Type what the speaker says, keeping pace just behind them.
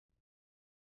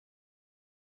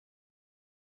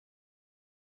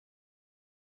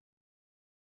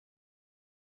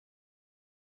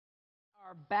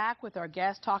Are back with our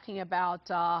guest talking about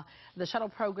the shuttle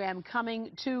program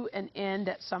coming to an end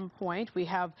at some point. We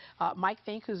have Mike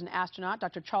Fincke, who's an astronaut,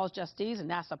 Dr. Charles Justiz, a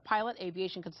NASA pilot,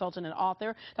 aviation consultant and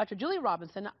author, Dr. Julie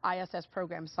Robinson, ISS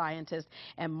program scientist,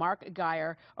 and Mark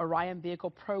Geyer, Orion Vehicle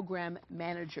Program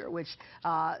Manager, which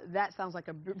that sounds like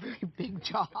a very big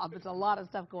job. It's a lot of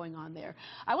stuff going on there.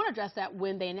 I want to address that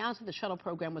when they announced that the shuttle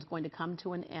program was going to come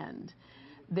to an end.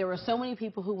 There were so many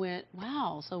people who went,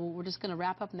 wow, so we're just going to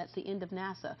wrap up and that's the end of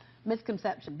NASA.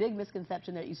 Misconception, big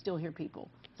misconception that you still hear people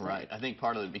say. Right. I think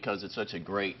part of it because it's such a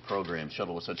great program,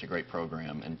 Shuttle was such a great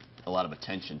program, and a lot of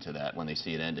attention to that when they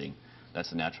see it ending.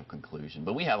 That's the natural conclusion.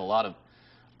 But we have a lot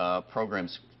of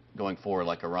programs going forward,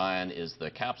 like Orion is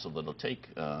the capsule that will take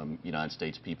United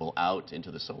States people out into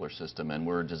the solar system, and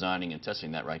we're designing and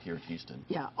testing that right here at Houston.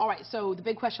 Yeah. All right. So the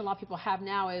big question a lot of people have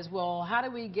now is, well, how do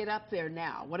we get up there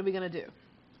now? What are we going to do?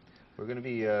 We're going to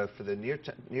be, for the near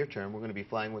term, we're going to be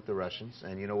flying with the Russians,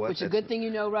 and you know what? Which is a good thing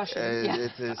you know Russian.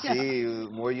 Yeah. See, the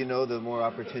more you know, the more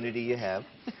opportunity you have.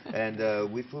 And I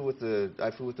flew with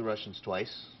the Russians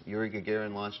twice. Yuri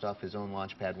Gagarin launched off his own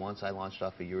launch pad once. I launched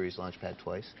off of Yuri's launch pad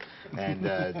twice, and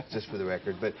just for the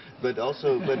record. But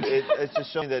it's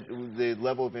just showing that the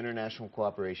level of international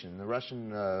cooperation. The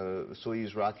Russian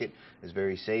Soyuz rocket is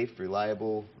very safe,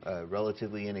 reliable,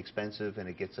 relatively inexpensive, and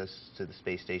it gets us to the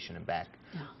space station and back.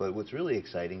 Yeah. But what's really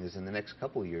exciting is in the next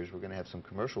couple of years, we're going to have some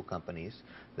commercial companies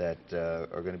that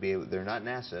are going to be able, they're not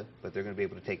NASA, but they're going to be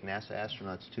able to take NASA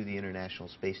astronauts to the International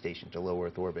Space Station to low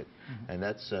Earth orbit. Mm-hmm. And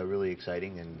that's really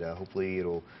exciting, and hopefully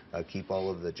it'll keep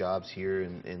all of the jobs here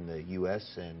in the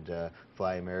U.S. and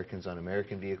fly Americans on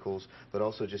American vehicles, but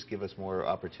also just give us more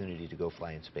opportunity to go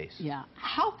fly in space. Yeah.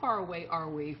 How far away are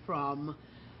we from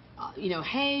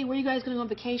hey, where are you guys going to go on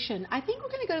vacation? I think we're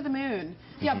going to go to the moon.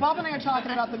 Yeah, Bob and I are talking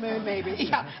about the moon, maybe.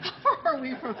 Yeah, how far are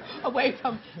we away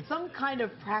from some kind of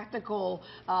practical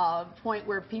point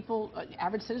where people,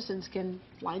 average citizens, can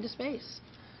fly into space?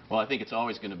 Well, I think it's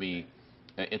always going to be,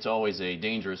 it's always a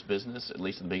dangerous business, at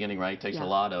least in the beginning, right? It takes a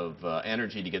lot of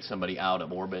energy to get somebody out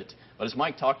of orbit. But as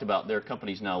Mike talked about, there are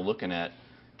companies now looking at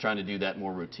trying to do that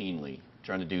more routinely.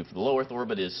 Trying to do, for the low Earth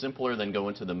orbit is simpler than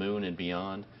going to the moon and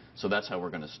beyond. So that's how we're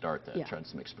going to start that, trying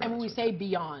some experiments. And when we say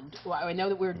beyond, well, I know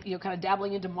that we're kind of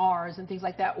dabbling into Mars and things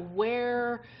like that.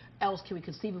 Where else can we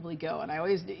conceivably go? And I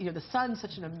always, the sun's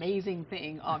such an amazing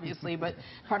thing, obviously, but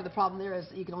part of the problem there is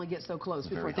you can only get so close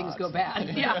before things go bad.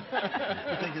 Yeah.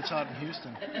 You think it's hot in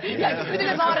Houston. Yeah, you think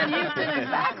it's hot in Houston,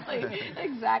 exactly.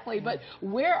 Exactly. But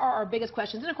where are our biggest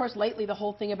questions? And of course, lately, the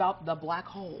whole thing about the black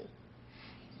hole.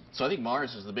 So I think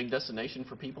Mars is the big destination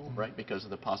for people, right, because of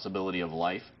the possibility of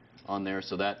life on there.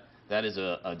 So that is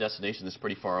a destination that's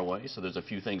pretty far away. So there's a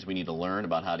few things we need to learn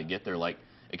about how to get there, like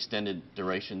extended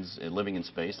durations living in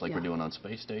space, like we're doing on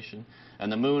space station.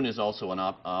 And the moon is also an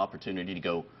opportunity to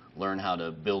go learn how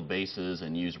to build bases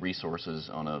and use resources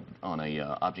on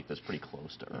a object that's pretty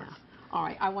close to Earth. Yeah. All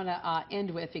right, I want to end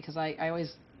with, because I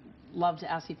always love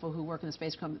to ask people who work in the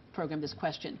space program this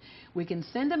question. We can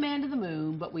send a man to the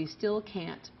moon, but we still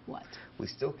can't what? We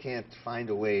still can't find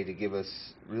a way to give us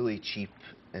really cheap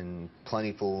and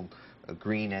plentiful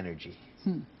green energy.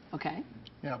 Okay.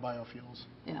 Yeah, biofuels.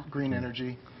 Yeah. Green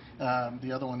energy.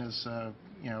 The other one is,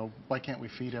 why can't we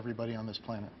feed everybody on this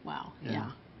planet? Wow.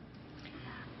 Yeah.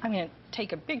 I'm going to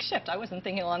take a big shift. I wasn't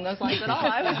thinking along those lines at all.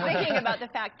 I was thinking about the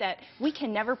fact that we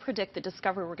can never predict the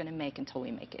discovery we're going to make until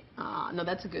we make it. No,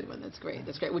 that's a good one. That's great.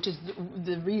 That's great. Which is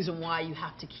the reason why you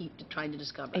have to keep trying to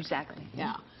discover. Exactly. Something.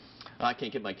 Yeah. I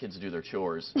can't get my kids to do their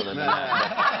chores. Minor.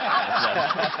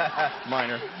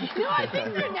 I think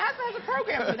NASA has a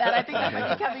program for that. I think that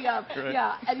might be coming up. Right.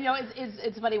 Yeah, and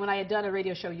it's funny, when I had done a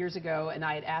radio show years ago and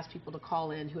I had asked people to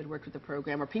call in who had worked with the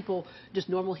program, or people, just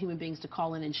normal human beings, to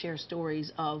call in and share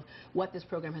stories of what this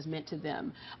program has meant to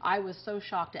them. I was so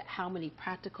shocked at how many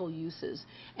practical uses.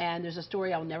 And there's a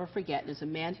story I'll never forget. There's a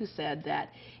man who said that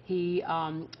he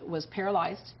was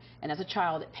paralyzed, and as a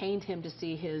child it pained him to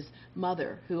see his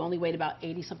mother, who only weighed about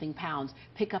 80-something pounds,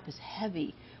 pick up his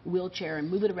heavy wheelchair and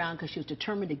move it around because she was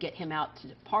determined to get him out to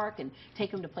the park and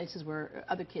take him to places where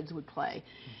other kids would play.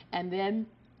 And then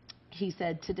he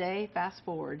said, today, fast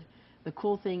forward, the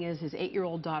cool thing is his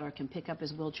 8-year-old daughter can pick up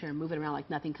his wheelchair and move it around like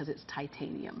nothing because it's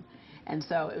titanium. And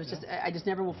so it was just, I just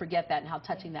never will forget that and how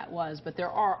touching that was. But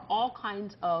there are all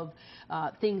kinds of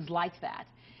things like that.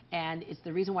 and it's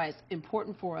the reason why it's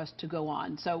important for us to go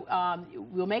on. So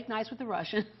we'll make nice with the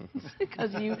Russians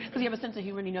because you have a sense of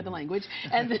humor and you know the language.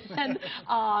 And then,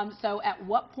 so at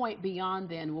what point beyond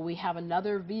then will we have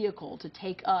another vehicle to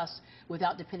take us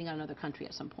without depending on another country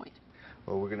at some point?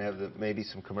 Well, we're going to have maybe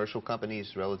some commercial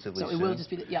companies relatively soon. So it will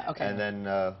just be, yeah, okay. And then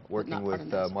working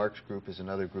with this. Mark's group is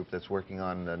another group that's working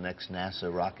on the next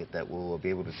NASA rocket that will be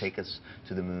able to take us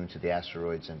to the moon, to the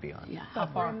asteroids and beyond. Yeah, how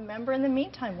But far? remember, in the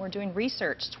meantime, we're doing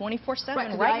research 24/7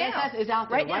 Right, now. the ISS is out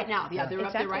there right now. Yeah, they're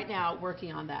up there Exactly. right now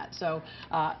working on that. So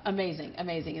amazing,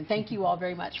 amazing. And thank you all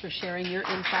very much for sharing your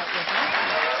insight with us.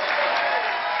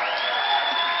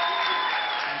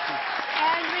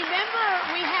 And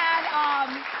remember,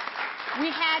 we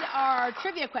had our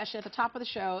trivia question at the top of the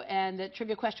show, and the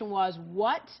trivia question was,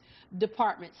 what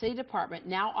department, city department,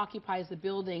 now occupies the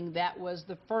building that was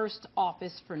the first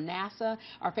office for NASA?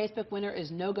 Our Facebook winner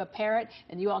is Noga Parrott,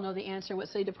 and you all know the answer. What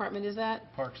city department is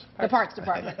that? Parks. The Parks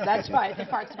Department. That's right, the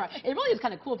Parks Department. It really is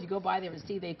kind of cool if you go by there and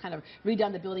see they've kind of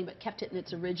redone the building but kept it in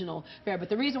its original fare. But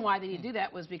the reason why they need to do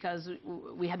that was because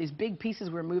we had these big pieces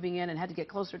we were moving in and had to get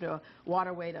closer to a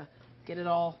waterway to get it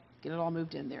all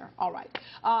moved in there. All right.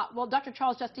 Well, Dr.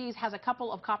 Charles Justiz has a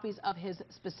couple of copies of his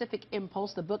Specific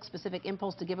Impulse, the book Specific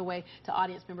Impulse, to give away to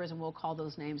audience members, and we'll call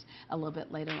those names a little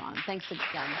bit later on. Thanks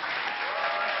again.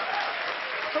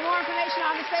 For more information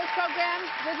on the space program,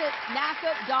 visit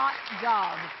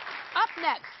nasa.gov. Up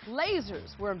next,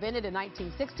 lasers were invented in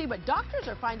 1960, but doctors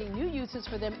are finding new uses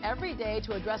for them every day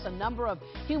to address a number of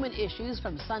human issues,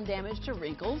 from sun damage to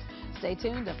wrinkles. Stay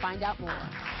tuned to find out more.